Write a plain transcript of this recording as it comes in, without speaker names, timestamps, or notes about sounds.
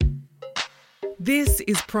This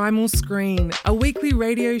is Primal Screen, a weekly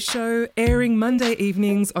radio show airing Monday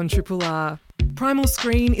evenings on Triple R. Primal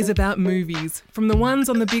Screen is about movies, from the ones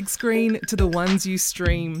on the big screen to the ones you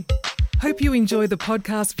stream. Hope you enjoy the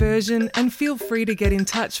podcast version and feel free to get in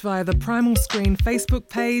touch via the Primal Screen Facebook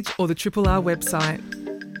page or the Triple R website.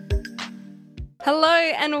 Hello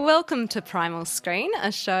and welcome to Primal Screen,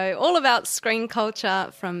 a show all about screen culture,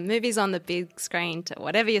 from movies on the big screen to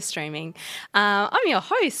whatever you're streaming. I'm your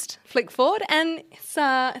host, Flick Ford, and it's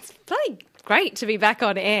bloody great to be back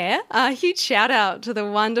on air. A huge shout out to the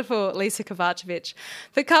wonderful Lisa Kovacevic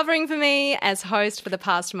for covering for me as host for the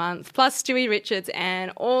past month, plus Stewie Richards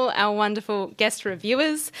and all our wonderful guest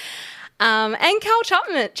reviewers. And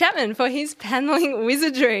Carl Chapman for his panelling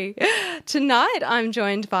wizardry. Tonight I'm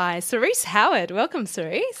joined by Cerise Howard. Welcome,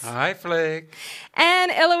 Cerise. Hi, Flick.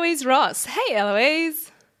 And Eloise Ross. Hey,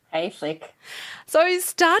 Eloise. Hey, Flick. So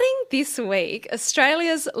starting this week,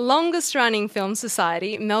 Australia's longest-running film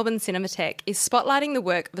society, Melbourne Cinematheque, is spotlighting the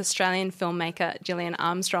work of Australian filmmaker Gillian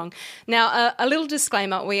Armstrong. Now, a little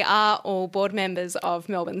disclaimer, we are all board members of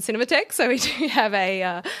Melbourne Cinematheque, so we do have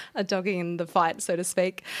a dog in the fight, so to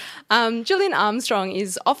speak. Gillian Armstrong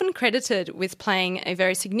is often credited with playing a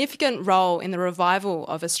very significant role in the revival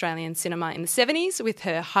of Australian cinema in the 70s with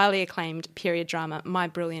her highly acclaimed period drama, My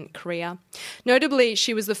Brilliant Career. Notably,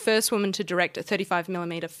 she was the first woman to direct a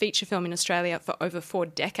 35mm feature film in Australia for over 4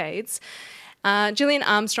 decades. Gillian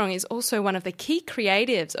Armstrong is also one of the key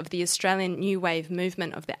creatives of the Australian New Wave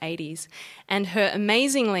movement of the 80s, and her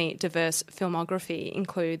amazingly diverse filmography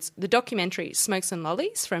includes the documentary Smokes and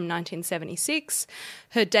Lollies from 1976,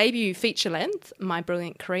 her debut feature-length, My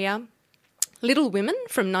Brilliant Career, Little Women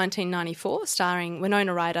from 1994, starring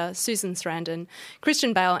Winona Ryder, Susan Sarandon,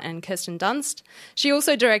 Christian Bale and Kirsten Dunst. She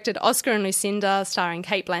also directed Oscar and Lucinda, starring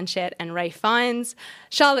Cate Blanchett and Ralph Fiennes,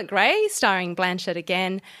 Charlotte Gray, starring Blanchett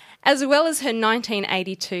again, as well as her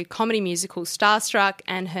 1982 comedy musical Starstruck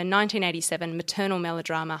and her 1987 maternal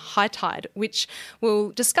melodrama High Tide, which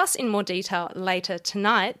we'll discuss in more detail later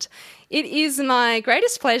tonight. It is my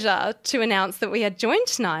greatest pleasure to announce that we are joined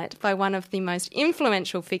tonight by one of the most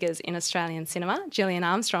influential figures in Australian cinema, Gillian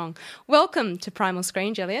Armstrong. Welcome to Primal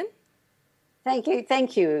Screen, Gillian. Thank you,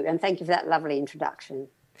 and thank you for that lovely introduction.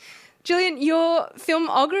 Gillian, your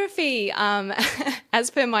filmography, as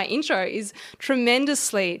per my intro, is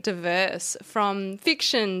tremendously diverse, from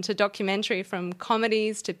fiction to documentary, from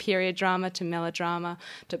comedies to period drama to melodrama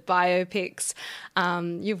to biopics.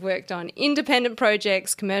 You've worked on independent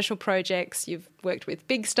projects, commercial projects, you've worked with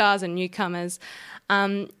big stars and newcomers.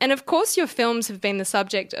 And of course, your films have been the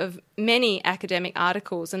subject of many academic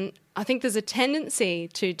articles, and I think there's a tendency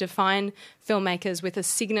to define filmmakers with a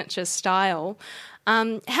signature style.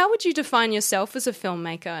 How would you define yourself as a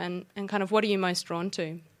filmmaker, and kind of what are you most drawn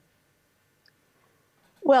to?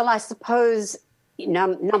 Well, I suppose,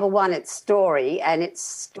 number one, it's story, and it's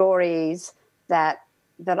stories that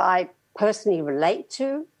I personally relate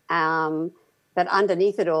to. But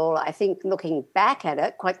underneath it all, I think looking back at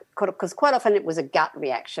it, because quite often it was a gut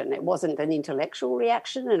reaction. It wasn't an intellectual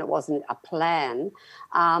reaction and it wasn't a plan.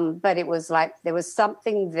 But it was like there was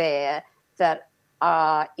something there that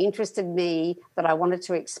interested me, that I wanted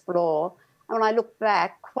to explore. And when I look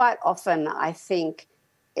back, quite often I think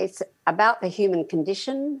it's about the human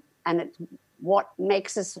condition and it's what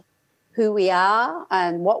makes us who we are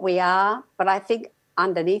and what we are. But I think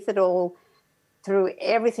underneath it all, through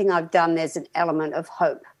everything I've done, there's an element of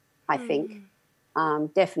hope, I think,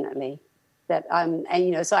 definitely.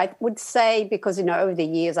 So I would say, because, over the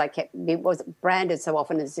years it was branded so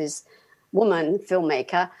often as this woman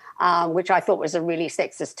filmmaker, which I thought was a really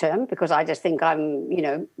sexist term, because I just think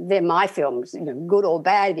they're my films, good or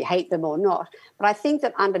bad, if you hate them or not. But I think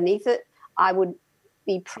that underneath it, I would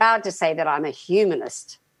be proud to say that I'm a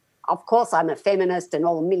humanist. Of course, I'm a feminist and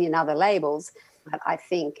all a million other labels, but I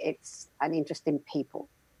think it's an interest in people.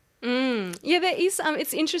 Yeah, there is.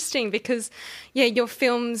 It's interesting because, your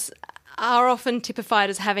films are often typified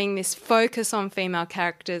as having this focus on female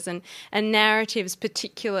characters and narratives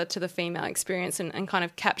particular to the female experience and kind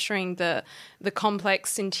of capturing the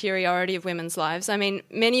complex interiority of women's lives. I mean,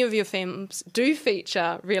 many of your films do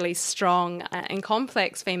feature really strong and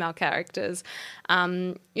complex female characters,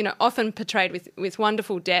 often portrayed with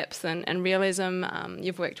wonderful depth and realism.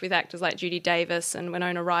 You've worked with actors like Judy Davis and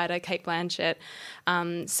Winona Ryder, Cate Blanchett,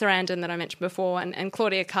 Sarandon that I mentioned before, and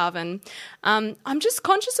Claudia Carvin. I'm just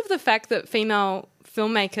conscious of the fact that female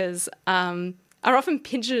filmmakers are often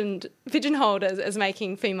pigeonholed as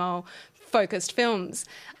making female-focused films.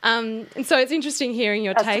 And so it's interesting hearing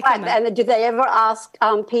your take on that. And did they ever ask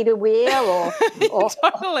Peter Weir or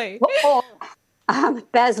Totally.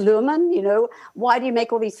 Baz Luhrmann, why do you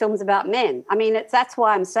make all these films about men? I mean, that's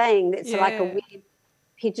why I'm saying it's like a weird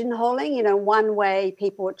pigeonholing. One way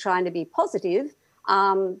people are trying to be positive,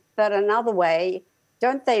 but another way,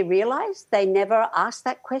 don't they realize they never asked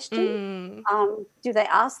that question? Do they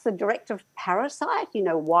ask the director of Parasite,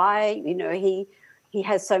 why, he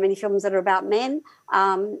has so many films that are about men?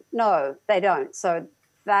 No, they don't. So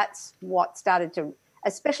that's what started to,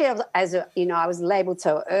 especially as I was labelled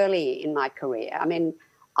so early in my career. I mean,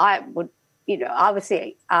 I would,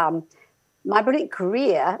 obviously, My Brilliant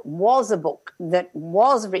Career was a book that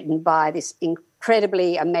was written by this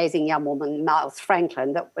incredibly amazing young woman, Miles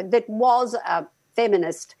Franklin, that was a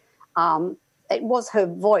feminist. It was her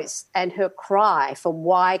voice and her cry for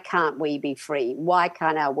why can't we be free? Why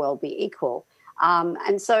can't our world be equal?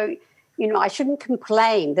 And so, I shouldn't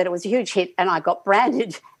complain that it was a huge hit and I got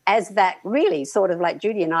branded as that, really, sort of like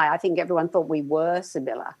Judy and I think everyone thought we were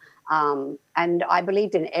Sibylla. And I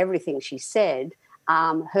believed in everything she said.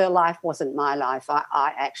 Her life wasn't my life.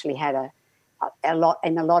 I actually had a lot,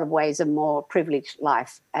 in a lot of ways, a more privileged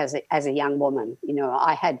life as a young woman.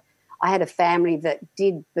 I had a family that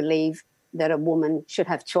did believe that a woman should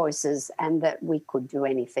have choices and that we could do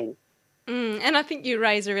anything. And I think you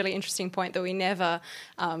raise a really interesting point that we never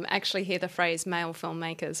actually hear the phrase male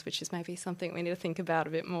filmmakers, which is maybe something we need to think about a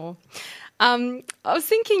bit more. I was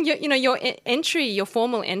thinking, your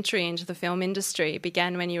formal entry into the film industry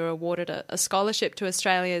began when you were awarded a scholarship to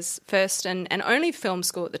Australia's first and only film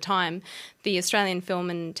school at the time, the Australian Film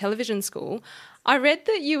and Television School. I read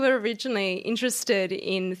that you were originally interested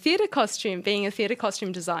in being a theatre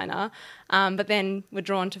costume designer, but then were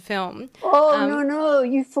drawn to film. Oh, no,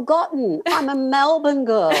 you've forgotten. I'm a Melbourne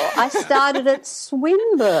girl. I started at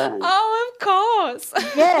Swinburne. Oh, of course.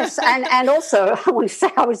 Yes, and also I want to say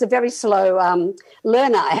I was a very slow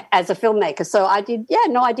learner as a filmmaker. So I did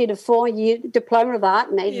a 4-year diploma of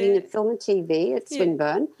art, majoring in film and TV at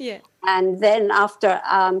Swinburne. Yeah. And then after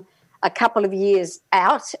a couple of years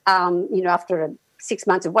out, after 6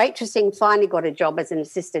 months of waitressing, finally got a job as an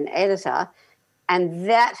assistant editor. And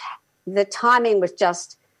the timing was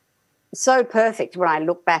just so perfect when I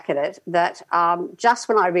look back at it that just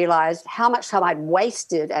when I realised how much time I'd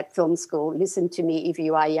wasted at film school, listen to me if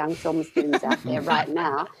you are young film students out there right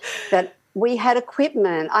now, that we had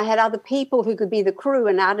equipment. I had other people who could be the crew,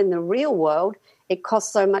 and out in the real world, it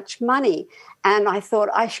cost so much money. And I thought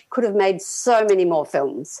I could have made so many more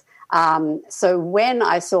films. So when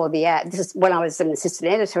I saw the ad, this is when I was an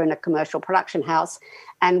assistant editor in a commercial production house,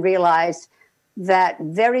 and realised that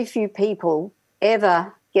very few people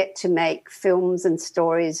ever get to make films and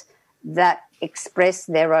stories that express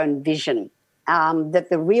their own vision, that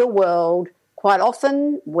the real world, quite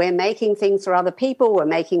often we're making things for other people, we're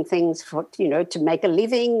making things for, to make a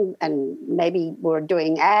living, and maybe we're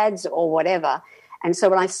doing ads or whatever. And so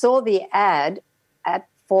when I saw the ad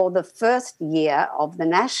for the first year of the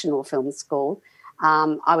National Film School,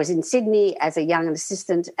 I was in Sydney as a young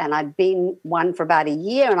assistant, and I'd been one for about a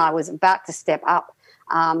year, and I was about to step up.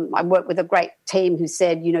 I worked with a great team who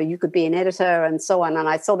said, you could be an editor and so on. And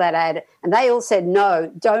I saw that ad, and they all said,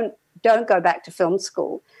 no, don't go back to film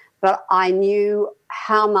school. But I knew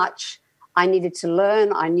how much I needed to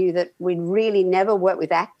learn. I knew that we'd really never worked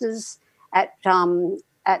with actors at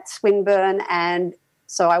Swinburne, and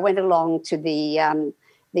so I went along to the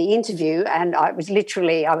interview, and I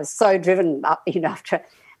was so driven up, after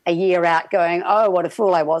a year out, going, oh, what a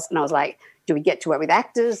fool I was. And I was like, do we get to work with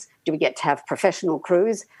actors? Do we get to have professional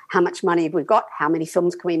crews? How much money have we got? How many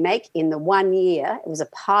films can we make? In the 1 year, it was a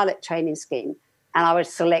pilot training scheme, and I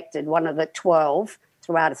was selected one of the 12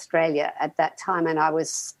 throughout Australia at that time. And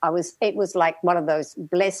it was like one of those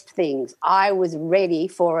blessed things. I was ready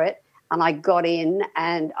for it, and I got in,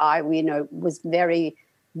 and I, was very,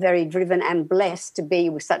 very driven and blessed to be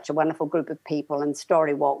with such a wonderful group of people, and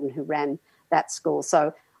Story Walton, who ran that school.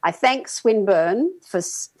 So I thank Swinburne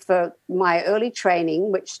for my early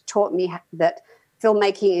training, which taught me that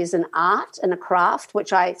filmmaking is an art and a craft,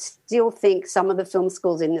 which I still think some of the film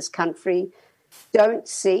schools in this country don't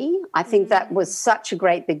see. I think that was such a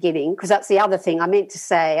great beginning, because that's the other thing I meant to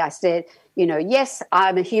say. I said, yes,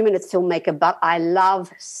 I'm a humanist filmmaker, but I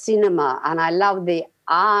love cinema, and I love the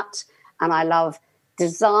art, and I love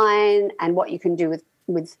design and what you can do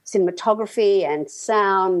with cinematography and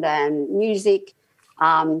sound and music.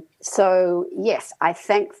 So, yes, I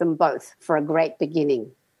thank them both for a great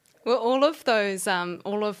beginning. Well, all of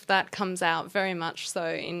that comes out very much so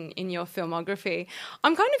in your filmography.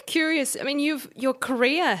 I'm kind of curious. I mean, your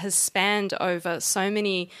career has spanned over so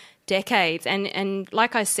many decades, and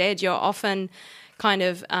like I said, you're often kind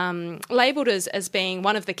of labelled as being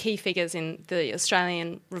one of the key figures in the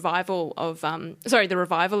Australian revival of the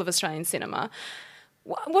revival of Australian cinema.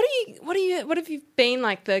 What have you been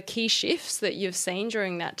like the key shifts that you've seen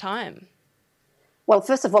during that time? Well,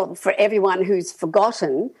 first of all, for everyone who's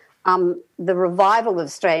forgotten, the revival of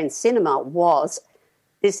Australian cinema was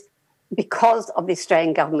this because of the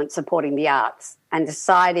Australian government supporting the arts and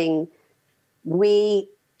deciding we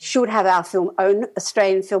should have our own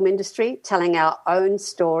Australian film industry, telling our own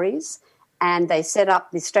stories. And they set up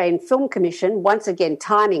the Australian Film Commission. Once again,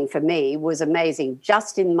 timing for me was amazing.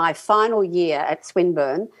 Just in my final year at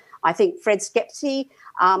Swinburne, I think Fred Skepsey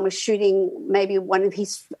was shooting maybe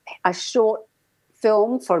a short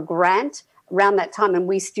film for a grant around that time, and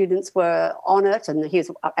we students were on it, and he was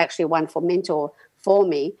actually a wonderful mentor for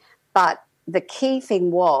me. But the key thing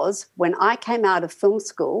was when I came out of film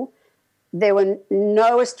school, there were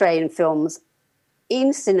no Australian films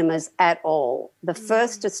in cinemas at all. The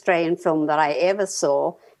first Australian film that I ever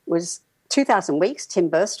saw was 2000 Weeks, Tim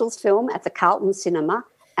Birstall's film at the Carlton Cinema.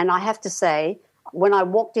 And I have to say, when I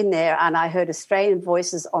walked in there and I heard Australian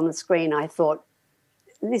voices on the screen, I thought,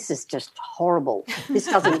 this is just horrible. This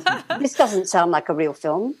doesn't sound like a real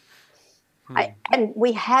film. And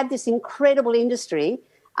we had this incredible industry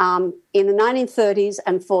in the 1930s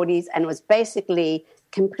and 40s, and it was basically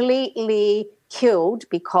completely killed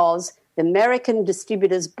because the American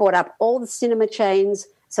distributors bought up all the cinema chains,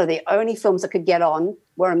 so the only films that could get on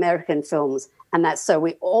were American films. And that's so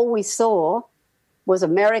we always saw was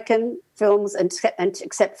American films, and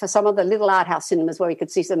except for some of the little art house cinemas where we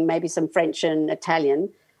could see maybe some French and Italian.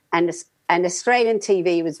 And Australian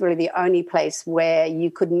TV was really the only place where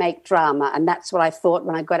you could make drama. And that's what I thought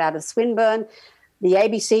when I got out of Swinburne. The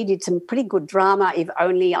ABC did some pretty good drama. If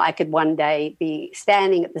only I could one day be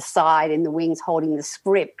standing at the side in the wings holding the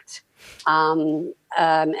script and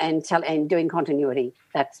doing continuity.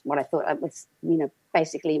 That's what I thought. It was,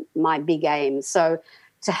 basically my big aim. So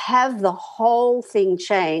to have the whole thing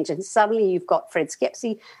change, and suddenly you've got Fred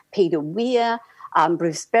Skepsey, Peter Weir,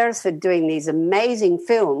 Bruce Beresford doing these amazing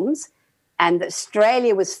films, and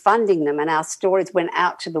Australia was funding them and our stories went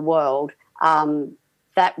out to the world.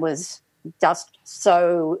 That was just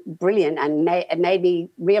so brilliant, and it made me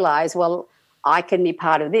realise, well, I can be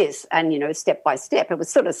part of this. And, step by step, it was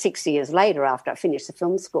sort of 6 years later after I finished the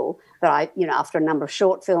film school that I, after a number of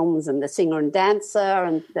short films and The Singer and Dancer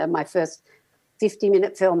and my first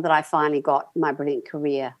 50-minute film that I finally got my brilliant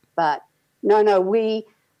career. But we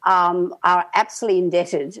are absolutely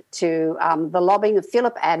indebted to the lobbying of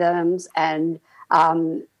Philip Adams and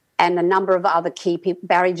a number of other key people,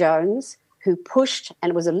 Barry Jones, who pushed, and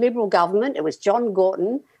it was a Liberal government. It was John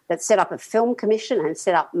Gorton that set up a film commission and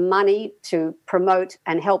set up money to promote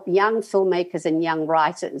and help young filmmakers and young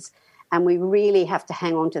writers. And we really have to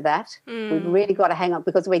hang on to that. We've really got to hang on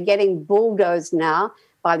because we're getting bulldozed now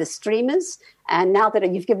by the streamers. And now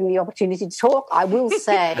that you've given me the opportunity to talk, I will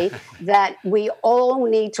say that we all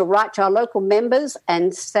need to write to our local members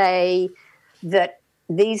and say that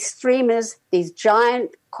these streamers, these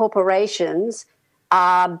giant corporations,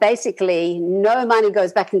 basically no money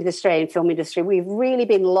goes back into the Australian film industry. We've really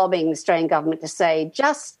been lobbying the Australian government to say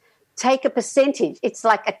just take a percentage. It's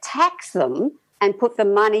like a tax them and put the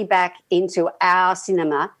money back into our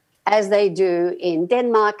cinema as they do in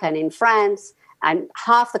Denmark and in France, and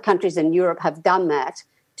half the countries in Europe have done that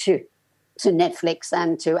to Netflix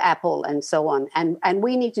and to Apple and so on. And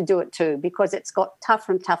we need to do it too because it's got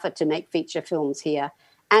tougher and tougher to make feature films here.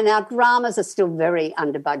 And our dramas are still very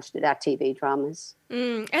under-budgeted, our TV dramas.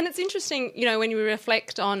 And it's interesting, when you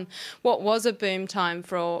reflect on what was a boom time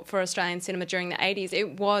for Australian cinema during the 80s,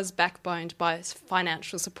 it was backboned by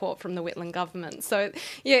financial support from the Whitlam government. So,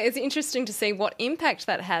 it's interesting to see what impact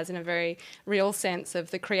that has in a very real sense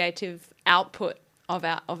of the creative output of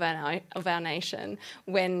our nation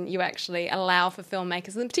when you actually allow for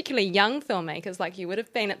filmmakers, and particularly young filmmakers like you would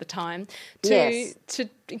have been at the time, to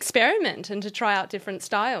experiment and to try out different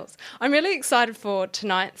styles. I'm really excited for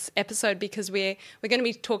tonight's episode because we're going to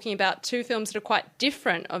be talking about two films that are quite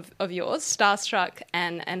different of yours, Starstruck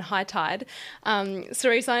and High Tide.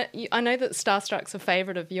 Cerise, I know that Starstruck's a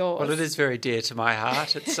favourite of yours. Well, it is very dear to my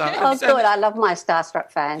heart. It's good. I love my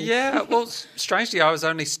Starstruck fans. Yeah, well, strangely, I was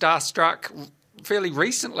only starstruck fairly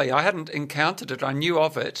recently. I hadn't encountered it. I knew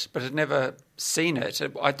of it, but had never seen it.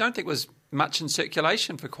 I don't think it was much in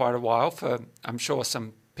circulation for quite a while for, I'm sure,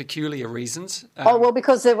 some peculiar reasons.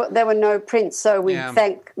 Because there were no prints, so we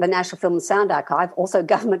thank the National Film and Sound Archive, also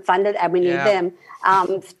government funded, and we need them.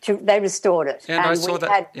 They restored it. Yeah, and I saw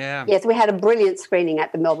that. Yes, we had a brilliant screening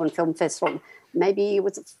at the Melbourne Film Festival. Maybe it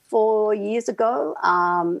was 4 years ago.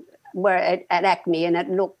 were at Acme, and it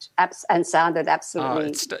looked and sounded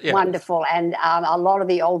absolutely wonderful. And a lot of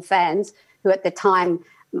the old fans who at the time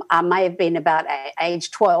may have been about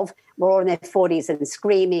age 12 were all in their 40s and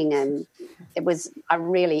screaming, and it was a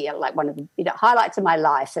really like one of the highlights of my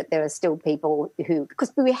life that there were still people who,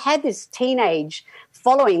 because we had this teenage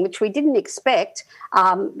following which we didn't expect.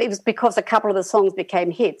 It was because a couple of the songs became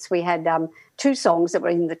hits. We had 2 songs that were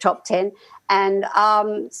in the top 10, and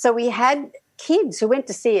so we had kids who went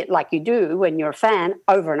to see it like you do when you're a fan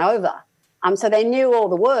over and over. So they knew all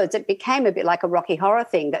the words. It became a bit like a Rocky Horror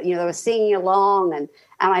thing that, they were singing along. And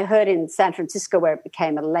I heard in San Francisco, where it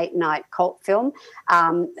became a late night cult film,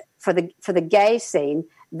 for the gay scene,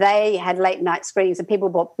 they had late night screenings and people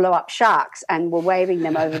bought blow up sharks and were waving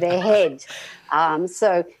them over their head.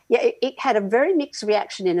 It had a very mixed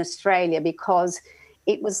reaction in Australia because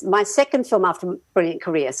it was my second film after Brilliant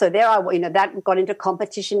Career. So there that got into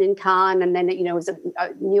competition in Cannes, and then, it was a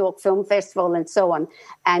New York Film Festival and so on.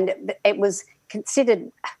 And it was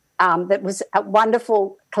considered that was a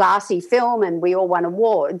wonderful, classy film, and we all won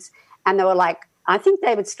awards. And they were like, I think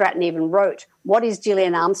David Stratton even wrote, what is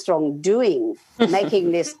Gillian Armstrong doing,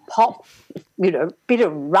 making this pop, bit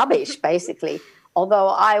of rubbish, basically. Although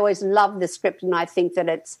I always love the script, and I think that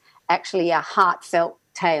it's actually a heartfelt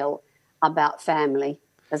tale about family,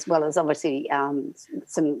 as well as obviously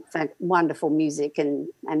some wonderful music and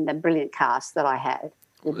the brilliant cast that I had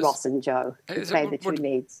with Ross and Joe, who played the 2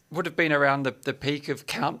 leads. Would have been around the peak of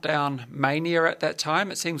Countdown mania at that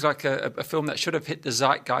time. It seems like a film that should have hit the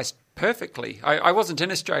zeitgeist perfectly. I wasn't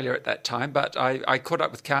in Australia at that time, but I caught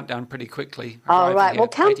up with Countdown pretty quickly. Oh, right. Well,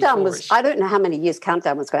 Countdown was, I don't know how many years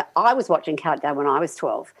Countdown was going. I was watching Countdown when I was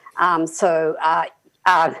 12.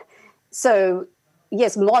 So,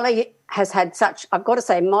 yes, Molly has had such, I've got to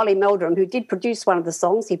say, Molly Meldrum, who did produce one of the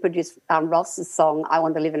songs, he produced Ross's song, I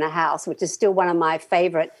Want to Live in a House, which is still one of my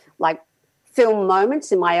favourite, film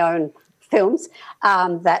moments in my own films,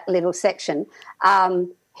 that little section.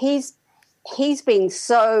 He's been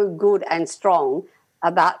so good and strong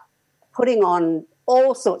about putting on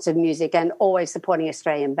all sorts of music and always supporting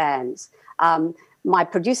Australian bands. My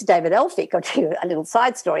producer, David Elphick, I'll tell you a little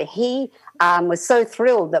side story. He was so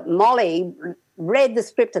thrilled that Molly read the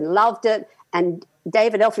script and loved it, and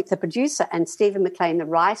David Elphick, the producer, and Stephen McLean, the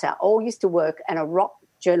writer, all used to work at a rock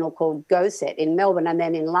journal called Go Set in Melbourne and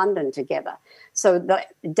then in London together. So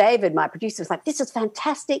David, my producer, was like, this is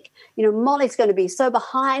fantastic. Molly's going to be so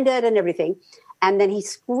behind it and everything. And then he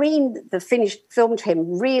screened the finished film to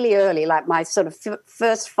him really early, like my sort of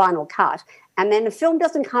first final cut. And then the film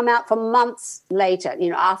doesn't come out for months later,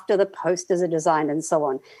 after the posters are designed and so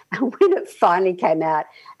on. And when it finally came out,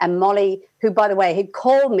 and Molly, who, by the way, had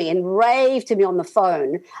called me and raved to me on the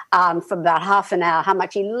phone for about half an hour how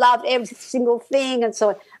much he loved every single thing. And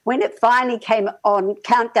so when it finally came on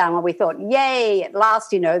Countdown, where we thought, yay, at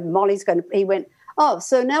last, Molly's going to, he went, oh,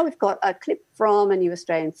 so now we've got a clip from a new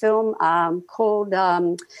Australian film called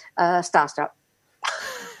Starstruck.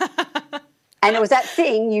 And it was that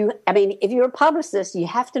thing, if you're a publicist, you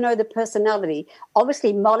have to know the personality.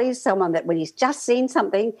 Obviously, Molly's someone that when he's just seen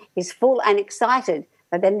something, he's full and excited.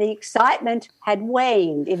 But then the excitement had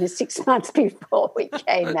waned in the 6 months before we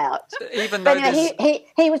came out. Even though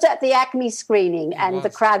he was at the Acme screening, and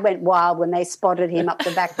the crowd went wild when they spotted him up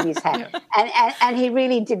the back of his hat. And he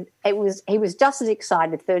really did. He was just as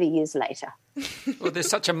excited 30 years later. Well, there's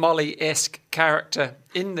such a Molly-esque character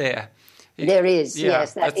in there. There is,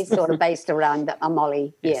 yes. That is sort of based around a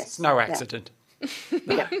Molly, yes. It's no accident.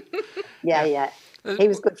 Yeah. He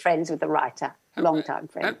was good friends with the writer, long-time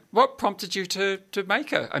friend. What prompted you to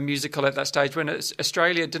make a musical at that stage when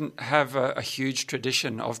Australia didn't have a huge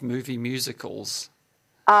tradition of movie musicals?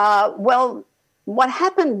 Well, what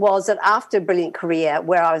happened was that after Brilliant Career,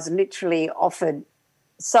 where I was literally offered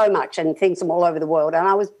so much and things from all over the world, and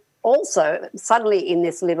I was also suddenly in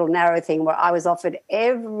this little narrow thing where I was offered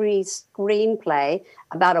every screenplay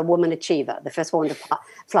about a woman achiever, the first woman to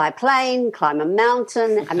fly a plane, climb a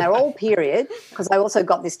mountain, and they're all period, because I also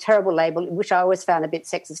got this terrible label, which I always found a bit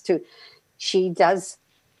sexist too. She does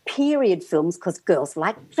period films because girls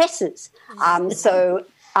like dresses. So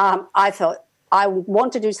I thought I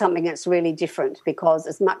want to do something that's really different, because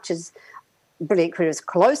as much as Brilliant Career is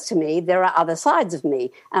close to me, there are other sides of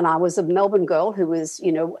me. And I was a Melbourne girl who was,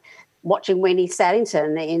 watching Wendy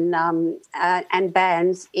Saddington and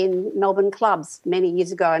bands in Melbourne clubs many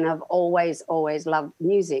years ago, and I've always loved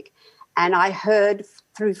music. And I heard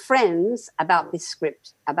through friends about this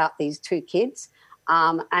script, about these 2 kids,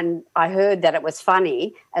 and I heard that it was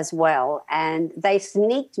funny as well, and they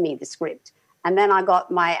sneaked me the script. And then I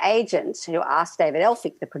got my agent, who asked David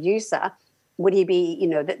Elphick, the producer, would he be,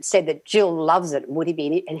 that said that Jill loves it, would he be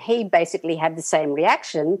in it? And he basically had the same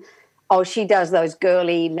reaction. Oh, she does those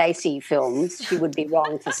girly, lacy films. She would be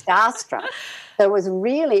wrong for Starstruck. So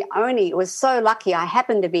it was so lucky. I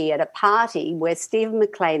happened to be at a party where Stephen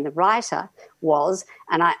McLean, the writer, was,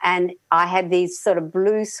 and I had these sort of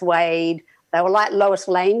blue suede, they were like Lois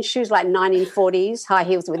Lane shoes, like 1940s, high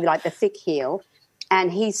heels with like the thick heel.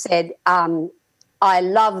 And he said, I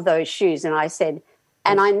love those shoes. And I said,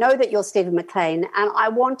 and I know that you're Stephen McLean, and I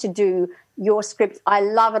want to do your script. I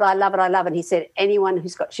love it, I love it, I love it. And he said, anyone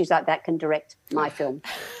who's got shoes like that can direct my film.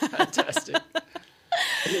 Fantastic.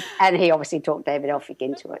 And he obviously talked David Elphick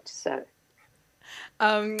into it. So,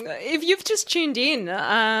 if you've just tuned in,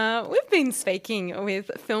 we've been speaking with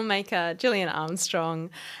filmmaker Gillian Armstrong.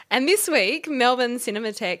 And this week, Melbourne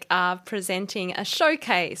Cinematheque are presenting a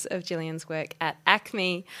showcase of Gillian's work at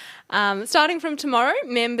ACME. Starting from tomorrow,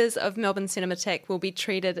 members of Melbourne Cinematheque will be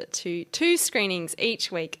treated to 2 screenings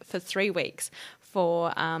each week for 3 weeks.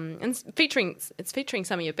 And it's featuring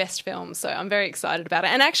some of your best films, so I'm very excited about it.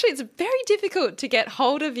 And actually, it's very difficult to get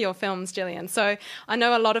hold of your films, Gillian. So I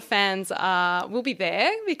know a lot of fans will be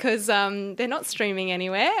there because they're not streaming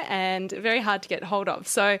anywhere and very hard to get hold of.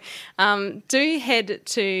 So do head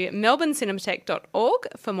to melbournecinematheque.org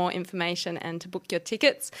for more information and to book your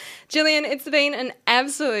tickets. Gillian, it's been an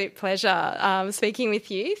absolute pleasure speaking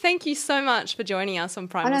with you. Thank you so much for joining us on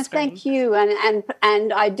Primal Screen. Thank you,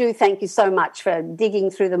 and I do thank you so much for digging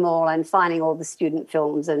through them all and finding all the student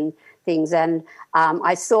films and things. And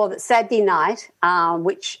I saw that Saturday Night,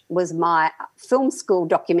 which was my film school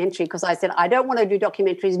documentary, because I said, I don't want to do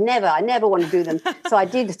documentaries, I never want to do them. So I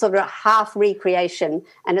did sort of a half recreation,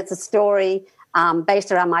 and it's a story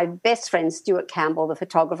based around my best friend, Stuart Campbell, the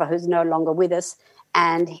photographer who's no longer with us.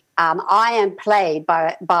 And I am played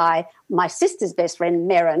by my sister's best friend,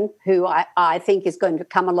 Merrin, who I think is going to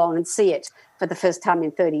come along and see it for the first time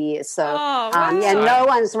in 30 years. So, no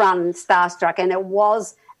one's run Starstruck, and it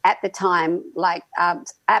was at the time like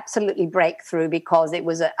absolutely breakthrough because it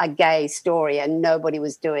was a gay story and nobody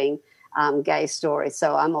was doing gay stories.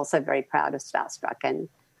 So I'm also very proud of Starstruck and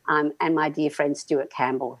my dear friend Stuart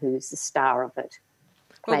Campbell, who's the star of it,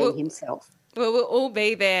 playing himself. Well, we'll all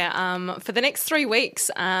be there for the next 3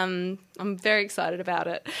 weeks. I'm very excited about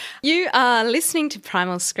it. You are listening to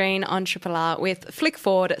Primal Screen on Triple R with Flick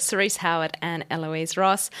Ford, Cerise Howard and Eloise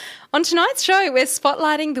Ross. On tonight's show, we're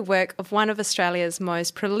spotlighting the work of one of Australia's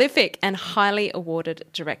most prolific and highly awarded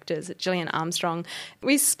directors, Gillian Armstrong.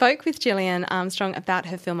 We spoke with Gillian Armstrong about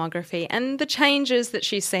her filmography and the changes that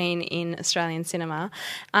she's seen in Australian cinema.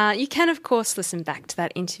 You can, of course, listen back to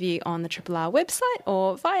that interview on the Triple R website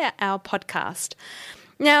or via our podcast.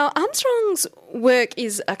 Now, Armstrong's work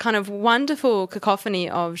is a kind of wonderful cacophony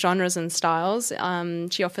of genres and styles.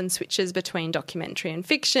 She often switches between documentary and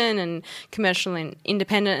fiction and commercial and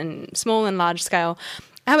independent and small and large scale.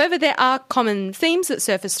 However, there are common themes that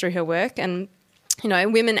surface through her work and,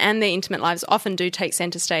 women and their intimate lives often do take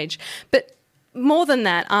centre stage. But more than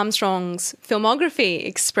that, Armstrong's filmography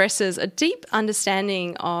expresses a deep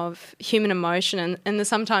understanding of human emotion and the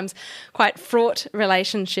sometimes quite fraught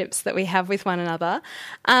relationships that we have with one another.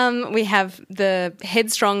 We have the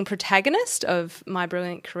headstrong protagonist of My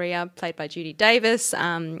Brilliant Career, played by Judy Davis.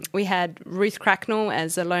 We had Ruth Cracknell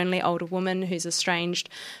as a lonely older woman who's estranged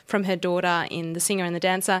from her daughter in The Singer and the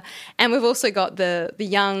Dancer. And we've also got the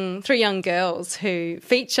three young girls who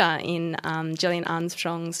feature in Gillian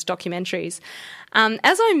Armstrong's documentaries.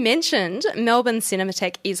 As I mentioned, Melbourne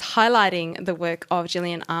Cinematheque is highlighting the work of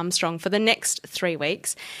Gillian Armstrong for the next 3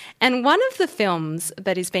 weeks. And one of the films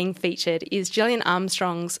that is being featured is Gillian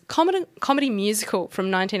Armstrong's comedy musical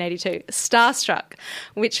from 1982, Starstruck,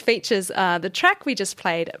 which features the track we just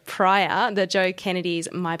played prior, the Joe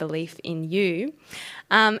Kennedy's My Belief in You.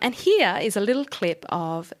 And here is a little clip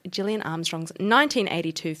of Gillian Armstrong's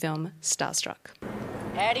 1982 film, Starstruck.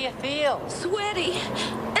 How do you feel? Sweaty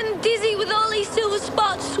and dizzy with all these silver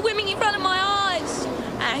spots swimming in front of my eyes.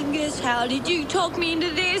 Angus, how did you talk me into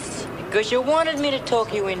this? Because you wanted me to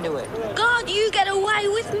talk you into it. God, you get away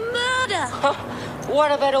with murder.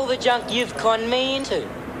 What about all the junk you've conned me into?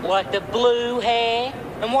 Like the blue hair?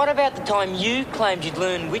 And what about the time you claimed you'd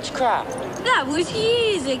learned witchcraft? That was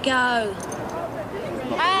years ago.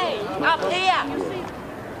 Hey, up here!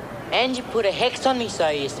 And you put a hex on me, so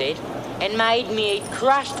you said, and made me eat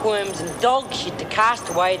crushed worms and dog shit to cast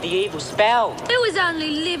away the evil spell. It was only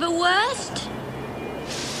liverwurst.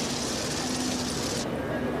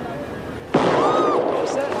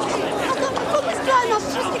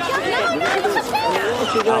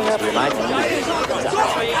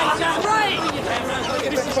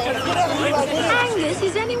 Angus,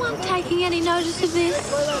 is anyone taking any notice of this?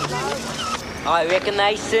 I reckon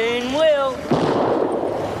they soon will.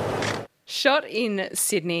 Shot in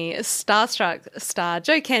Sydney, Starstruck star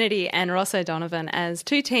Joe Kennedy and Ross O'Donovan as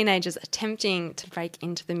two teenagers attempting to break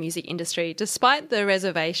into the music industry despite the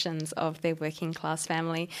reservations of their working class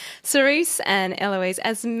family. Cerise and Eloise,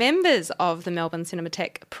 as members of the Melbourne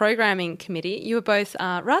Cinematheque Programming Committee, you were both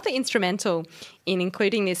rather instrumental in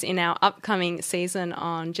including this in our upcoming season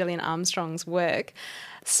on Gillian Armstrong's work.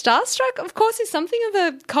 Starstruck, of course, is something of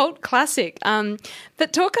a cult classic,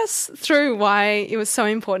 but talk us through why it was so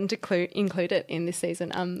important to include it in this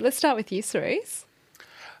season. Let's start with you, Cerise.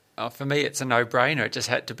 For me, it's a no-brainer. It just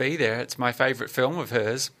had to be there. It's my favourite film of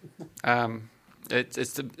hers.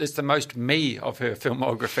 It's the most me of her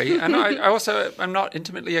filmography, and I also am not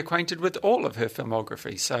intimately acquainted with all of her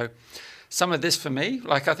filmography, so some of this for me,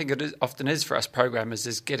 like I think it often is for us programmers,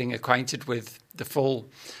 is getting acquainted with the full...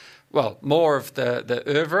 Well, more of the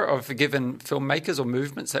oeuvre of the given filmmakers or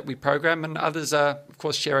movements that we program, and others are, of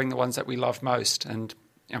course, sharing the ones that we love most. And,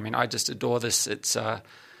 I mean, I just adore this. It's an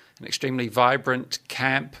extremely vibrant,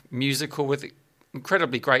 camp musical with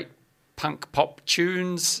incredibly great punk pop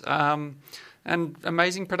tunes and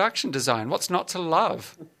amazing production design. What's not to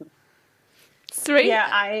love? Three? Yeah,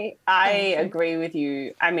 I agree with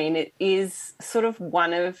you. I mean, it is sort of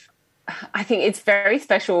one of... I think it's very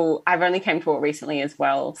special. I've only came to it recently as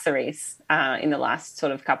well, Cerise, in the last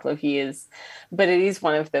sort of couple of years. But it is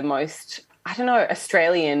one of the most, I don't know,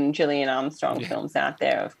 Australian Gillian Armstrong films out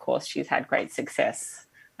there. Of course, she's had great success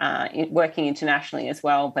working internationally as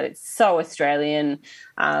well, but it's so Australian.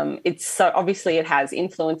 It's so, obviously it has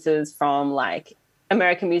influences from like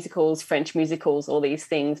American musicals, French musicals, all these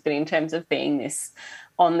things. But in terms of being this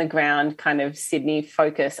on the ground kind of Sydney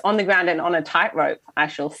focus, on the ground and on a tightrope, I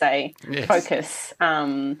shall say, focus.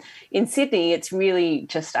 In Sydney, it's really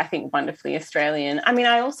just, I think, wonderfully Australian. I mean,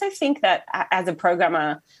 I also think that as a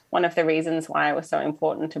programmer, one of the reasons why it was so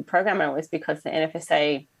important to programmer was because the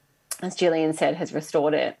NFSA, as Gillian said, has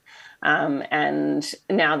restored it. And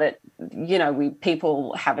now that, you know,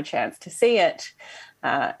 people have a chance to see it,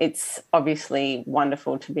 it's obviously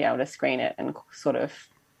wonderful to be able to screen it and sort of,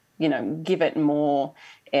 you know, give it more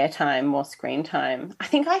airtime, more screen time. I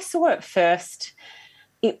think I saw it first.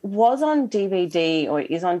 It was on DVD, or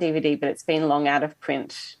it is on DVD, but it's been long out of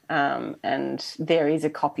print. And there is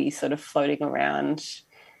a copy sort of floating around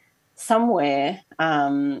somewhere.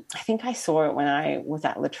 I think I saw it when I was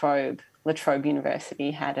at La Trobe. La Trobe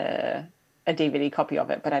University had a DVD copy of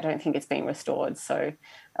it, but I don't think it's been restored. So,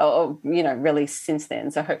 you know, released since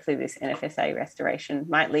then. So hopefully this NFSA restoration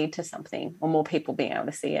might lead to something, or more people being able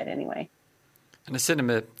to see it anyway. And the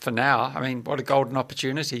cinema for now, I mean, what a golden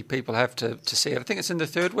opportunity people have to see it. I think it's in the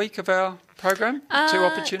third week of our program, 2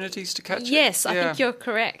 opportunities to catch it. Yes, I think you're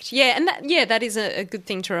correct. Yeah, and that is a good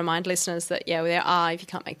thing to remind listeners that, there are, if you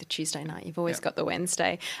can't make the Tuesday night, you've always got the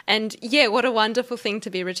Wednesday. And, what a wonderful thing to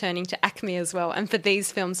be returning to ACME as well, and for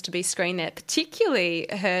these films to be screened there, particularly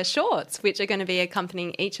her shorts, which are going to be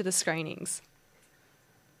accompanying each of the screenings.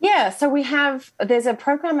 Yeah, so there's a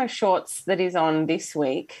program of shorts that is on this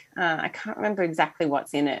week. I can't remember exactly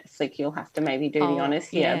what's in it. Flick, you'll have to maybe do the honours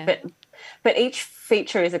here. Yeah. But each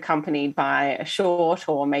feature is accompanied by a short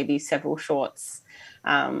or maybe several shorts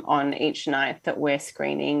on each night that we're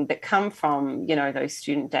screening that come from, those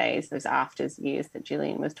student days, those afters years that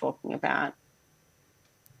Gillian was talking about.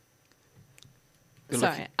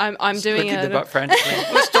 Sorry, I'm doing the butt frantically.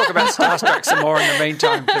 Let's talk about Starstruck some more in the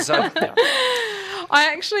meantime.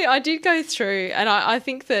 I did go through, and I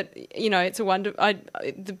think that it's a wonder. I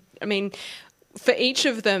mean, for each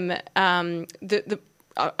of them, I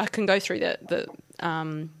can go through the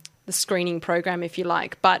screening program if you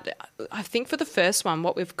like. But I think for the first one,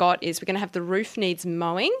 what we've got is we're going to have The Roof Needs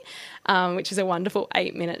Mowing, which is a wonderful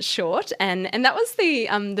 8-minute short, and that was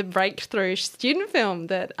the breakthrough student film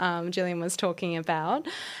that Gillian was talking about.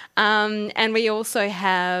 And we also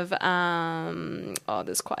have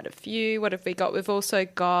there's quite a few. What have we got? We've also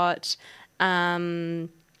got The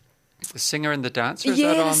Singer and the Dancer, is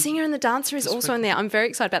that on? The Singer and the Dancer is also in there. I'm very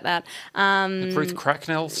excited about that. Ruth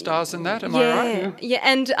Cracknell stars in that, am I right? Yeah,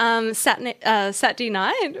 and Saturday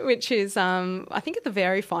Night, which is, I think, at the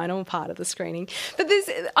very final part of the screening. But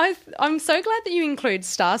I'm so glad that you include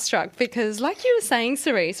Starstruck because, like you were saying,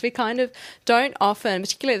 Cerise, we kind of don't often,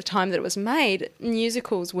 particularly at the time that it was made,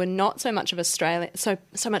 musicals were not so much of so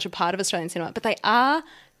much a part of Australian cinema, but they are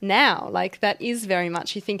now. Like, that is very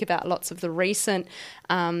much, you think about lots of the recent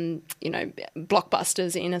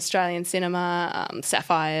blockbusters in Australian cinema,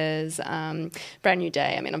 Sapphires, Brand New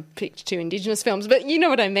Day. I mean, I picked 2 Indigenous films, but you know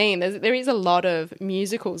what I mean. There is a lot of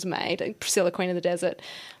musicals made. Priscilla, Queen of the Desert.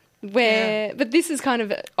 But this is kind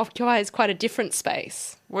of occupies quite a different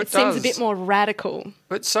space. Well, it seems a bit more radical.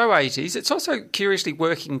 But so 80s. It's also curiously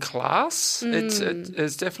working class.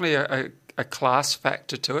 There's definitely a class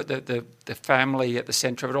factor to it. The family at the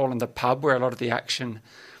centre of it all, and the pub where a lot of the action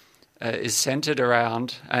is centred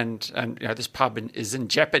around, and this pub is in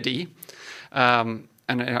jeopardy. And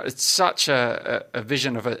it's such a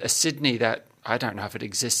vision of a Sydney that I don't know if it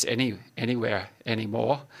exists anywhere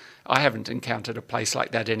anymore. I haven't encountered a place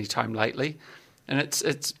like that any time lately. And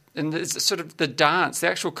it's sort of the dance, the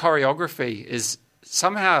actual choreography is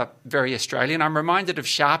somehow very Australian. I'm reminded of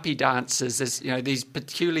Sharpie dances as these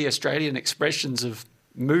peculiar Australian expressions of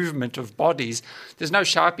movement of bodies. There's no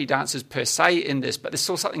Sharpie dancers per se in this, but there's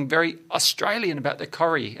still something very Australian about the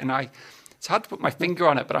choreo, and it's hard to put my finger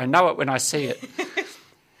on it, but I know it when I see it.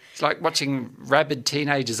 It's like watching rabid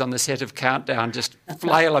teenagers on the set of Countdown just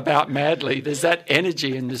flail about madly. There's that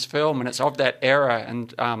energy in this film, and it's of that era,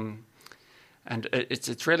 and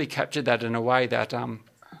it's really captured that in a way that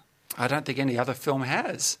I don't think any other film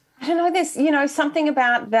has. I don't know, there's, something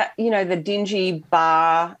about that, the dingy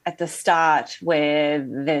bar at the start where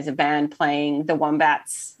there's a band playing, the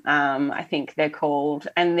Wombats, I think they're called,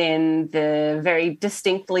 and then the very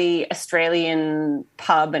distinctly Australian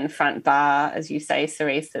pub and front bar, as you say,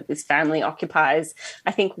 Cerise, that this family occupies.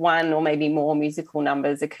 I think one or maybe more musical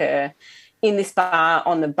numbers occur in this bar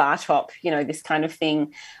on the bar top, this kind of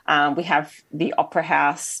thing. We have the Opera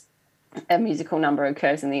House. A musical number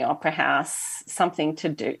occurs in the Opera House, something to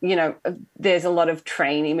do, there's a lot of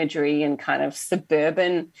train imagery and kind of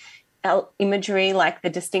suburban imagery, like the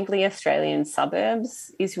distinctly Australian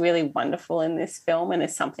suburbs is really wonderful in this film, and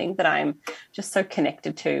is something that I'm just so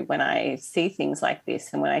connected to when I see things like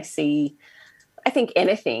this, and when I see, I think,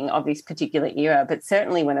 anything of this particular era, but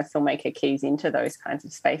certainly when a filmmaker keys into those kinds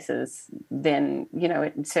of spaces, then,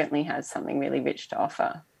 it certainly has something really rich to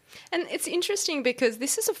offer. And it's interesting because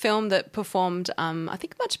this is a film that performed, I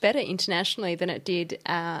think, much better internationally than it did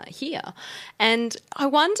here. And I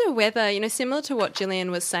wonder whether, similar to what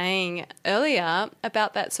Gillian was saying earlier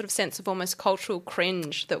about that sort of sense of almost cultural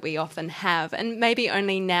cringe that we often have, and maybe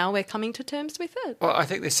only now we're coming to terms with it. Well, I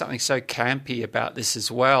think there's something so campy about this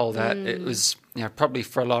as well that it was, probably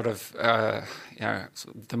for a lot of,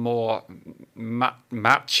 the more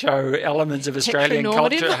macho elements of Australian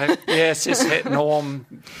culture. Cis het norm,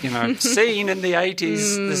 scene in the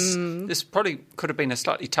 80s. This probably could have been a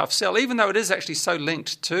slightly tough sell, even though it is actually so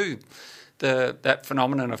linked to that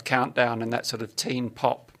phenomenon of Countdown and that sort of teen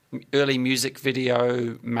pop, early music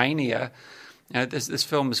video mania. This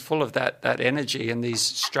film is full of that energy and these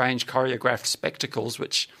strange choreographed spectacles,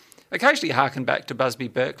 which occasionally harken back to Busby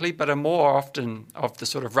Berkeley, but are more often of the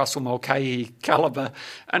sort of Russell Mulcahy calibre.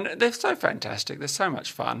 And they're so fantastic. They're so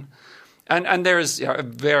much fun. And there is a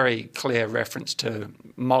very clear reference to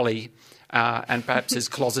Molly and perhaps his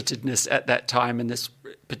closetedness at that time in this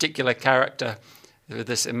particular character,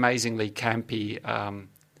 this amazingly campy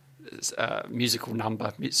musical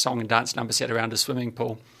number, song and dance number set around a swimming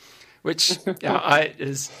pool, which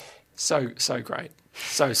is so great.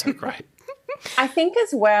 So great. I think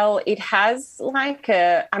as well, it has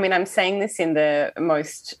I'm saying this in the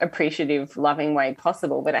most appreciative, loving way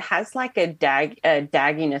possible, but it has like a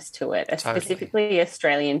dagginess to it, specifically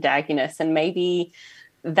Australian dagginess, and maybe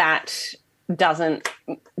that doesn't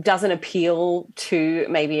appeal to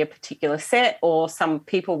maybe a particular set, or some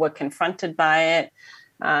people were confronted by it,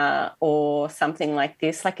 or something like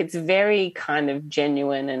this. Like, it's very kind of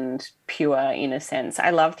genuine and pure in a sense.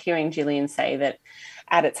 I loved hearing Gillian say that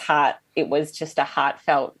at its heart, it was just a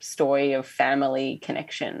heartfelt story of family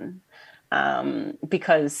connection,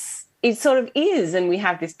 because it sort of is, and we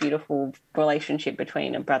have this beautiful relationship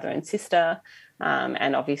between a brother and sister,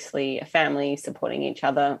 and obviously a family supporting each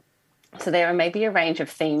other. So there are maybe a range of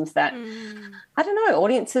themes that, I don't know,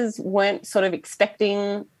 audiences weren't sort of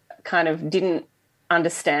expecting, kind of didn't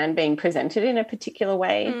understand being presented in a particular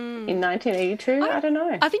way in 1982. I don't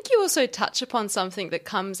know. I think you also touch upon something that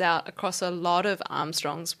comes out across a lot of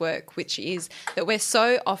Armstrong's work, which is that we're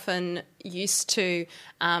so often used to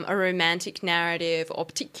a romantic narrative or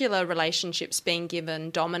particular relationships being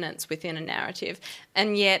given dominance within a narrative.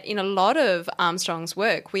 And yet in a lot of Armstrong's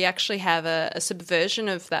work, we actually have a subversion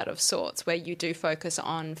of that of sorts, where you do focus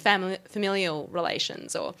on familial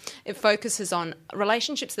relations, or it focuses on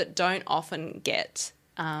relationships that don't often get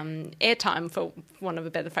airtime, for want of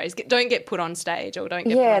a better phrase. Don't get put on stage or don't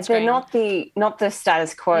get put on screen. They're not the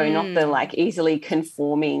status quo, not the like easily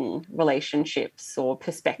conforming relationships or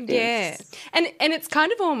perspectives. Yeah, and it's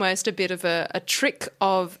kind of almost a bit of a trick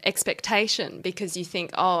of expectation, because you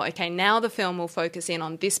think, oh, okay, now the film will focus in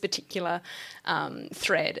on this particular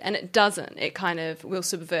thread, and it doesn't. It kind of will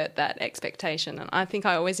subvert that expectation, and I think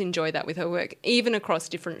I always enjoy that with her work, even across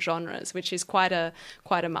different genres, which is quite a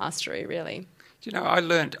mastery, really. You know, I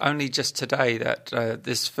learned only just today that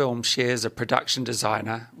this film shares a production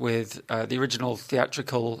designer with the original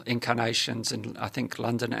theatrical incarnations in, I think,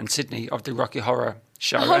 London and Sydney of the Rocky Horror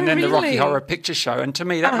Show, and then the Rocky Horror Picture Show. And to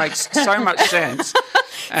me, that makes so much sense.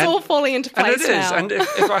 It's all falling into place now. And it is.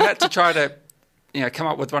 And if I had to try to, come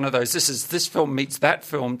up with one of those, this film meets that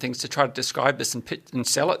film things to try to describe this and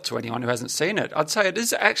sell it to anyone who hasn't seen it, I'd say it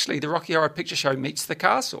is actually the Rocky Horror Picture Show meets The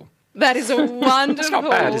Castle. That is a wonderful... That's not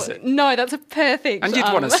bad, is it? No, that's a perfect... And you'd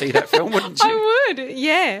want to see that film, wouldn't you? I would,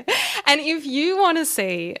 yeah. And if you want to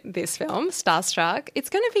see this film, Starstruck, it's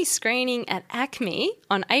going to be screening at ACME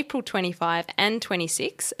on April 25 and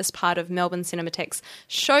 26 as part of Melbourne Cinematheque's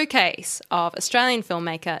showcase of Australian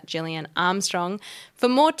filmmaker Gillian Armstrong. For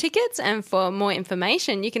more tickets and for more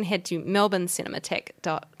information, you can head to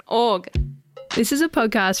melbournecinematheque.org. This is a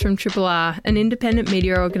podcast from Triple R, an independent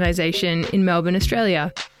media organisation in Melbourne,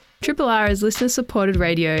 Australia. Triple R is listener-supported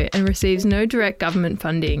radio and receives no direct government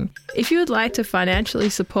funding. If you would like to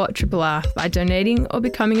financially support Triple R by donating or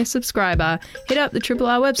becoming a subscriber, hit up the Triple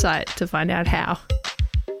R website to find out how.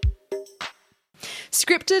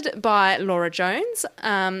 Scripted by Laura Jones,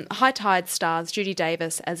 High Tide stars Judy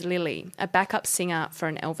Davis as Lily, a backup singer for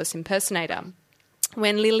an Elvis impersonator.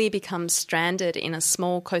 When Lily becomes stranded in a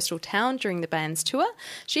small coastal town during the band's tour,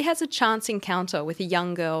 she has a chance encounter with a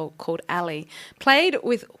young girl called Ali, played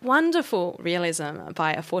with wonderful realism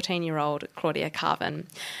by a 14-year-old Claudia Carvin.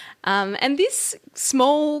 And this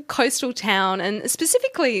small coastal town, and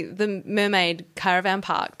specifically the Mermaid Caravan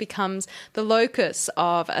Park, becomes the locus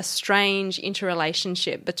of a strange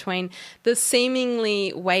interrelationship between the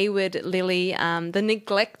seemingly wayward Lily, the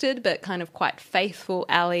neglected but kind of quite faithful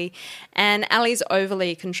Ali, and Ali's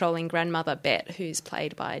overly controlling grandmother Bet, who's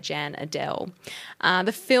played by Jan Adele.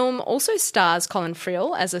 The film also stars Colin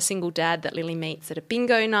Friel as a single dad that Lily meets at a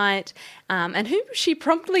bingo night, and whom she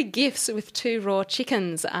promptly gifts with 2 raw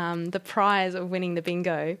chickens, the prize of winning the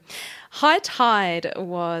bingo. High Tide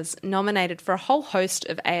was nominated for a whole host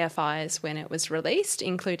of AFIs when it was released,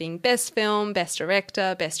 including Best Film, Best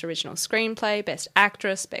Director, Best Original Screenplay, Best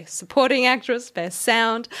Actress, Best Supporting Actress, Best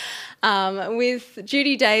Sound, with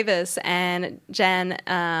Judy Davis and Jan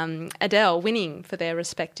Adele winning for their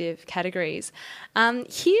respective categories.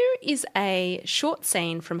 Here is a short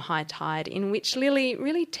scene from High Tide in which Lily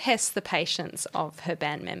really tests the patience of her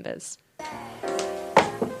band members.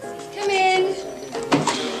 Come in.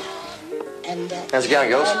 How's it going,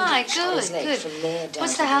 girls? Hi, good.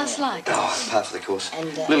 What's the house like? Oh, part of the course.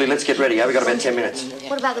 Lily, let's get ready. We've got about 10 minutes.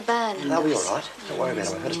 What about the band? They'll be all right. Don't worry about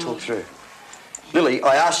it. We've had to talk through. Lily,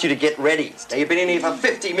 I asked you to get ready. Now, you've been in here for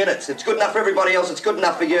 50 minutes. It's good enough for everybody else. It's good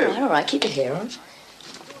enough for you. All right, keep your hair on.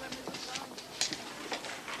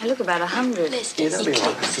 I look about 100. Yeah, that'll be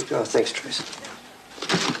all right. Oh, thanks, Teresa.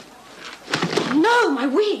 No, my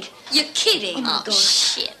wig. You're kidding. Oh, my God.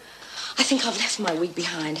 Shit. I think I've left my wig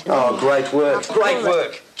behind. Oh, great work. Great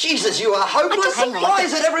work. Jesus, you are hopeless. Hang on. Why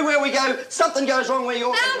is it everywhere we go, something goes wrong where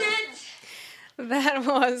you're... Found it! That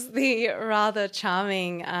was the rather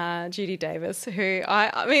charming Judy Davis, who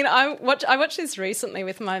I watched this recently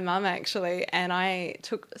with my mum actually, and I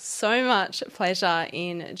took so much pleasure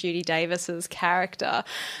in Judy Davis's character.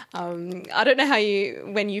 I don't know how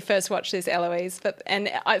when you first watched this, Eloise,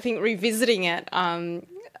 and I think revisiting it,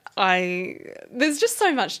 there's just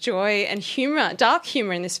so much joy and humour, dark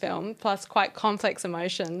humour in this film, plus quite complex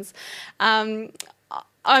emotions.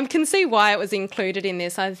 I can see why it was included in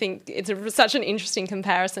this. I think it's such an interesting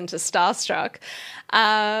comparison to Starstruck.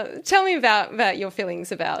 Tell me about your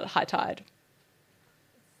feelings about High Tide.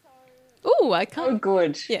 Oh, I can't. Oh,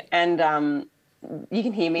 good. Yeah. And you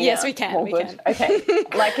can hear me Yes, now? we can. All We good? can. Okay.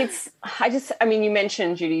 You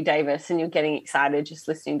mentioned Judy Davis and you're getting excited just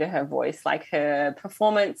listening to her voice. Like, her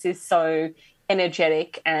performance is so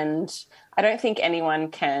energetic, and I don't think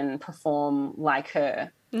anyone can perform like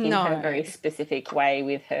her in her very specific way,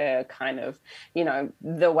 with her kind of, you know,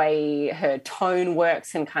 the way her tone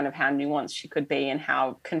works and kind of how nuanced she could be and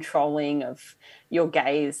how controlling of your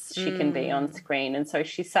gaze she can be on screen. And so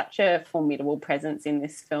she's such a formidable presence in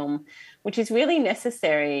this film, which is really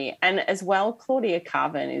necessary. And as well, Claudia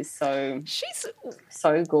Carvin is so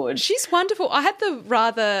good. She's wonderful. I had the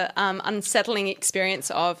rather unsettling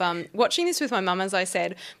experience of watching this with my mum, as I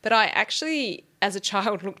said, but I actually, as a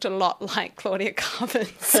child, looked a lot like Claudia Carvin.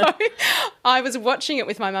 So I was watching it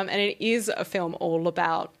with my mum, and it is a film all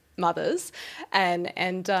about mothers, and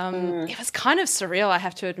it was kind of surreal, I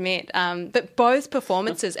have to admit, but both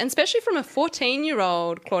performances, and especially from a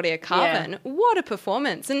 14-year-old Claudia Carvin, what a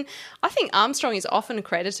performance. And I think Armstrong is often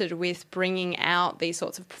credited with bringing out these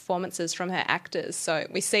sorts of performances from her actors, so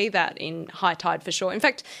we see that in High Tide for sure. In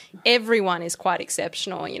fact, everyone is quite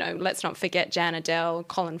exceptional. You know, let's not forget Jan Adele,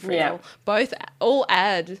 Colin Friel, both all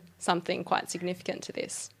add something quite significant to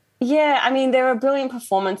this. Yeah, I mean, there are brilliant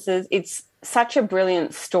performances. It's such a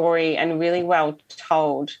brilliant story and really well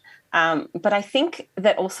told. But I think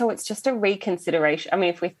that also it's just a reconsideration. I mean,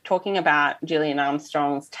 if we're talking about Gillian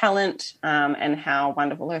Armstrong's talent and how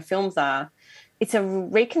wonderful her films are, it's a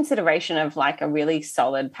reconsideration of like a really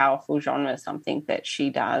solid, powerful genre, something that she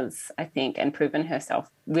does, I think, and proven herself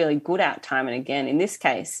really good at time and again. In this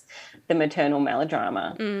case, the maternal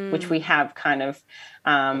melodrama, which we have kind of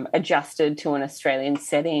adjusted to an Australian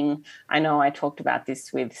setting. I know I talked about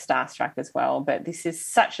this with Starstruck as well, but this is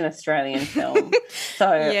such an Australian film.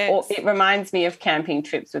 So it reminds me of camping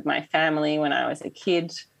trips with my family when I was a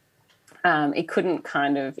kid. It couldn't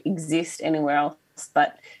kind of exist anywhere else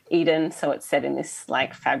but Eden, so it's set in this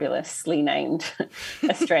like fabulously named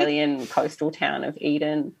Australian coastal town of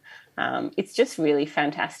Eden. It's just really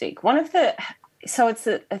fantastic. So it's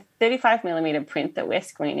a 35mm print that we're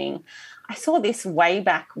screening. I saw this way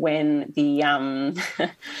back when the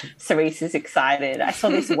Cerise is excited. I saw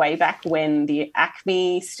this way back when the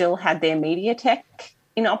Acme still had their Mediatek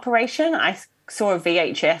in operation. I saw a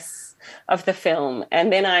VHS of the film,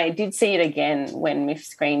 and then I did see it again when MIF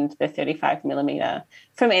screened the 35mm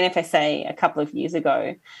from NFSA a couple of years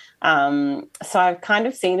ago. So I've kind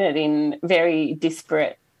of seen it in very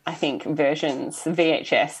disparate, I think, versions,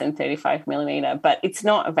 VHS and 35mm, but it's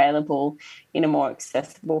not available in a more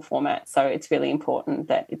accessible format. So it's really important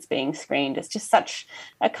that it's being screened. It's just such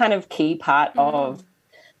a kind of key part of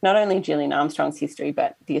not only Gillian Armstrong's history,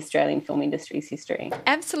 but the Australian film industry's history.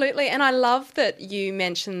 Absolutely. And I love that you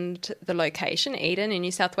mentioned the location, Eden in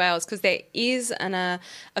New South Wales, because there is a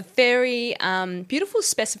very beautiful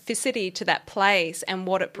specificity to that place and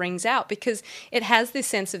what it brings out, because it has this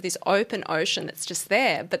sense of this open ocean that's just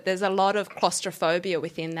there, but there's a lot of claustrophobia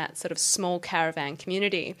within that sort of small caravan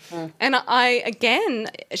community.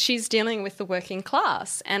 And she's dealing with the working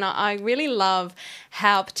class. And I really love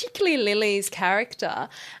how particularly Lily's character,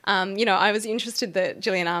 I was interested that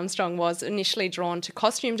Gillian Armstrong was initially drawn to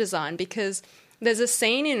costume design, because there's a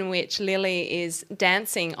scene in which Lily is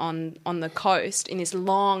dancing on the coast in this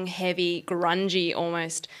long, heavy, grungy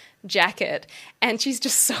almost jacket, and she's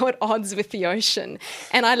just so at odds with the ocean.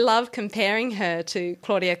 And I love comparing her to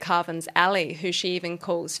Claudia Carvin's Ally, who she even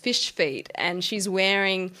calls fish feet, and she's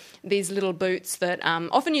wearing these little boots that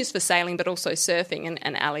often used for sailing but also surfing,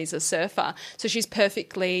 and Ally's a surfer, so she's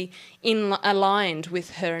perfectly aligned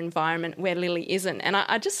with her environment where Lily isn't. And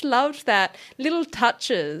I just loved that little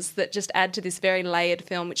touches that just add to this very layered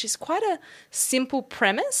film, which is quite a simple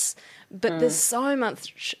premise, but there's so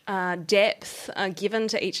much depth given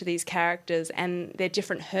to each of these characters and their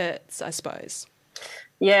different hurts, I suppose.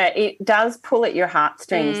 Yeah, it does pull at your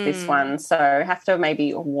heartstrings, this one. So I have to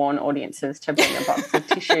maybe warn audiences to bring a box of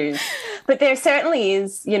tissues. But there certainly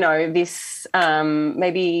is, this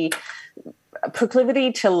maybe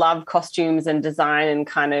proclivity to love costumes and design and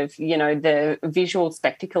kind of, the visual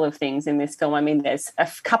spectacle of things in this film. I mean, there's a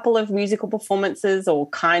couple of musical performances or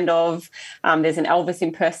there's an Elvis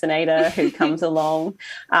impersonator who comes along.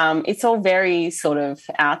 It's all very sort of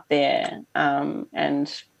out there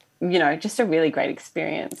and, just a really great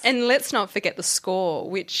experience. And let's not forget the score,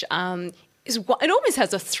 which it almost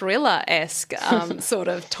has a thriller-esque sort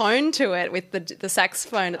of tone to it with the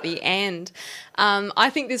saxophone at the end. I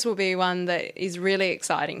think this will be one that is really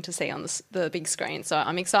exciting to see on the big screen. So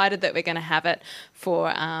I'm excited that we're going to have it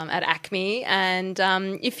at Acme. And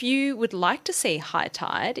if you would like to see High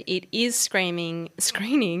Tide, it is screening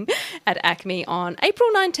at Acme on April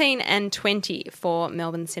 19 and 20 for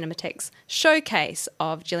Melbourne Cinematheque's showcase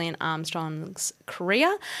of Gillian Armstrong's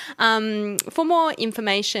career. For more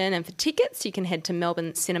information and for tickets, tickets, you can head to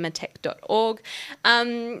melbournecinematheque.org.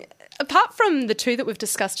 Apart from the two that we've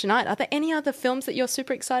discussed tonight, are there any other films that you're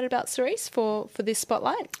super excited about, Cerise, for this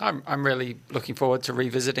spotlight? I'm really looking forward to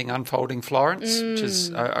revisiting Unfolding Florence, which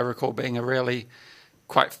is, I recall being a really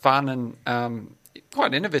quite fun and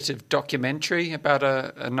quite innovative documentary about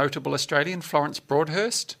a notable Australian, Florence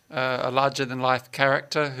Broadhurst, a larger-than-life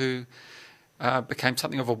character who became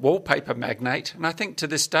something of a wallpaper magnate. And I think to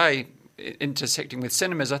this day, intersecting with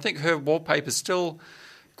cinemas, I think her wallpapers still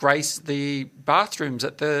grace the bathrooms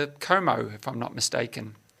at the Como, if I'm not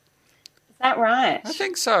mistaken. Is that right? I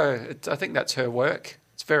think so. I think that's her work.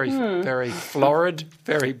 It's very, very florid,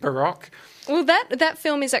 very baroque. Well, that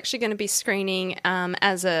film is actually going to be screening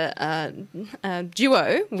as a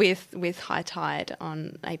duo with High Tide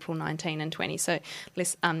on April 19 and 20. So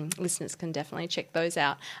listeners can definitely check those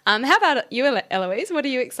out. How about you, Eloise? What are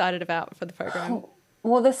you excited about for the program?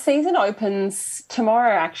 Well, the season opens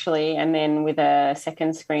tomorrow, actually, and then with a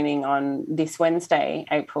second screening on this Wednesday,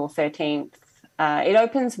 April 13th. It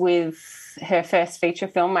opens with her first feature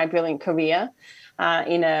film, My Brilliant Career,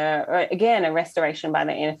 in a restoration by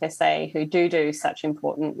the NFSA, who do such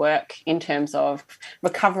important work in terms of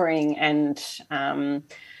recovering and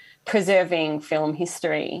preserving film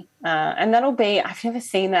history. And that'll be, I've never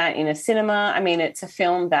seen that in a cinema. I mean, it's a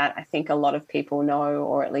film that I think a lot of people know,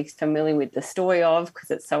 or at least familiar with the story of,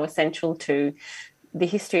 because it's so essential to the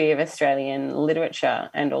history of Australian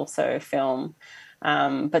literature and also film.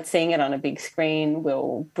 But seeing it on a big screen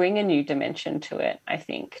will bring a new dimension to it, I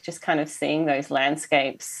think. Just kind of seeing those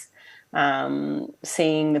landscapes,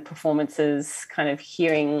 seeing the performances, kind of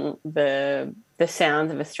hearing the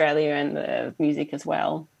sounds of Australia and the music as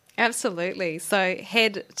well. Absolutely. So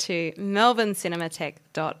head to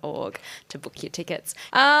melbournecinematheque.org to book your tickets.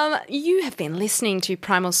 You have been listening to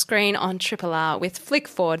Primal Screen on Triple R with Flick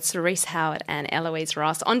Ford, Cerise Howard and Eloise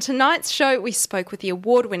Ross. On tonight's show, we spoke with the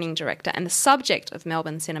award-winning director and the subject of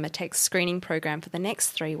Melbourne Cinematheque's screening program for the next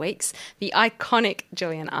 3 weeks, the iconic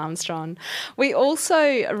Gillian Armstrong. We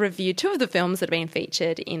also reviewed two of the films that have been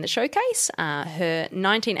featured in the showcase, her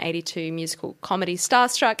 1982 musical comedy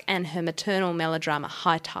Starstruck and her maternal melodrama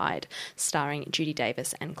High Tide, starring Judy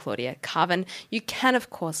Davis and Claudia Carvin. You can, of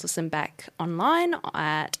course, listen back online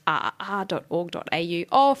at rr.org.au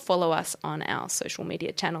or follow us on our social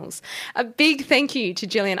media channels. A big thank you to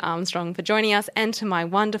Gillian Armstrong for joining us and to my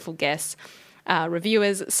wonderful guests,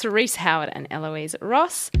 reviewers Cerise Howard and Eloise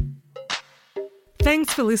Ross.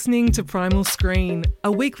 Thanks for listening to Primal Screen,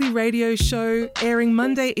 a weekly radio show airing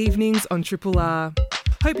Monday evenings on Triple R.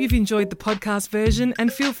 Hope you've enjoyed the podcast version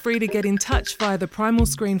and feel free to get in touch via the Primal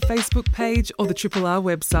Screen Facebook page or the Triple R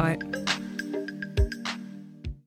website.